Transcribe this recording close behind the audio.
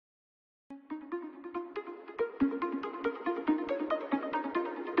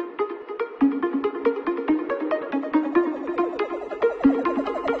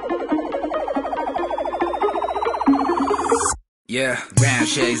Yeah, round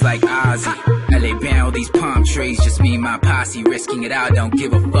shades like Ozzy. LA band with these palm trees, just me and my posse, risking it out, don't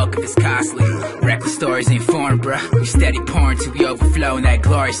give a fuck if it's costly. Reckless stories ain't foreign, bruh. We steady pouring till we overflow in that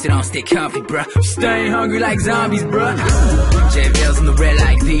glory, so don't stay comfy, bruh. We staying hungry like zombies, bruh. J-Bills on the red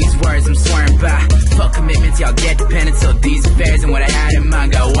like these words I'm swearing by. Fuck commitments, y'all get dependent till these affairs. And what I had in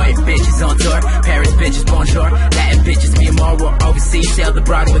mind, got white bitches on tour, Paris bitches bonjour, Latin bitches be more, we're overseas, sailed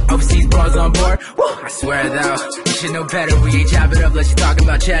abroad with overseas bras on board. Woo! I swear though, you should know better, we ain't chop it up unless you talking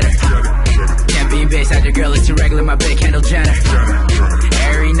about cheddar. Can't be based out your girl, it's irregular, my big Kendall Jenner.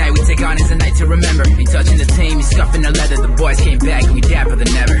 Every night we take on is a night to remember. He touching the team, he scuffing the leather, the boys came back and we dapper the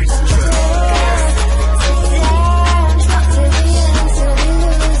nevers.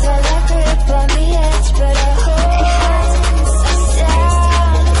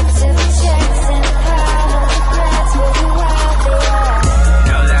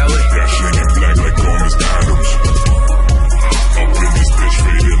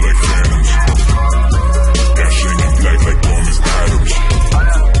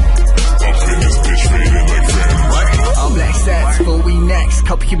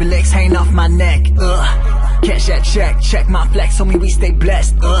 Couple Cuban legs hanging off my neck, Cash that check my flex, homie, we stay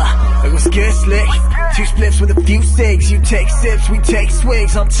blessed, It was good, slick. 2 spliffs with a few cigs. You take sips, we take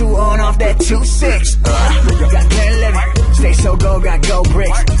swigs. I'm 2 on off that 2-6. Got plan living, stay so go, got go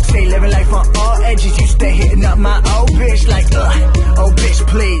bricks. Stay living life on all edges. You stay hitting up my old bitch like, oh bitch,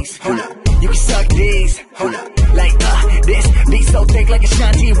 please. Hold up. You can suck these, hold up. Like, this beat so thick like a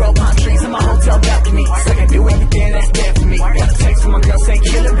Shanti roll palm trees on my hotel balcony. So I can do everything that's there for me. Got a text from my girl saying,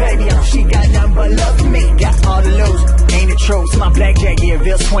 kill her, baby. I know she got nothing but love for me. Got all the lose, ain't it true? So my blackjack, yeah,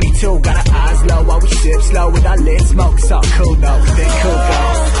 Ville's 22. Got our eyes low while we sip slow with our lit smoke. It's all cool though, been cool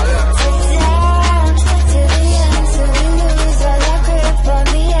though.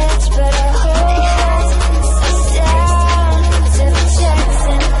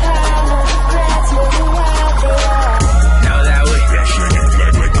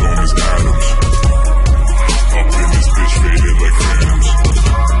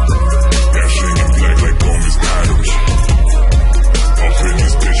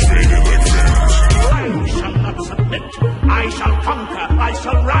 I shall conquer, I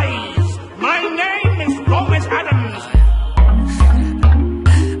shall rise. My name is Gomez Adams.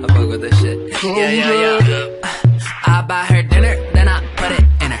 I fuck with this shit. Yeah. I buy her dinner, then I put it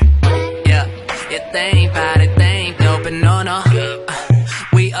in her. Yeah, you think about it, think dope and no.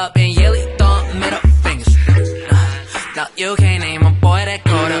 We up in Yelly, throwing middle fingers. No, you can't name a boy that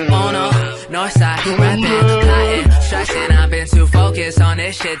go to Bono. Northside, rapping, plotting, stressing. I've been too focused on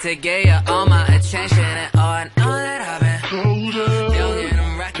this shit to get you all my attention and all.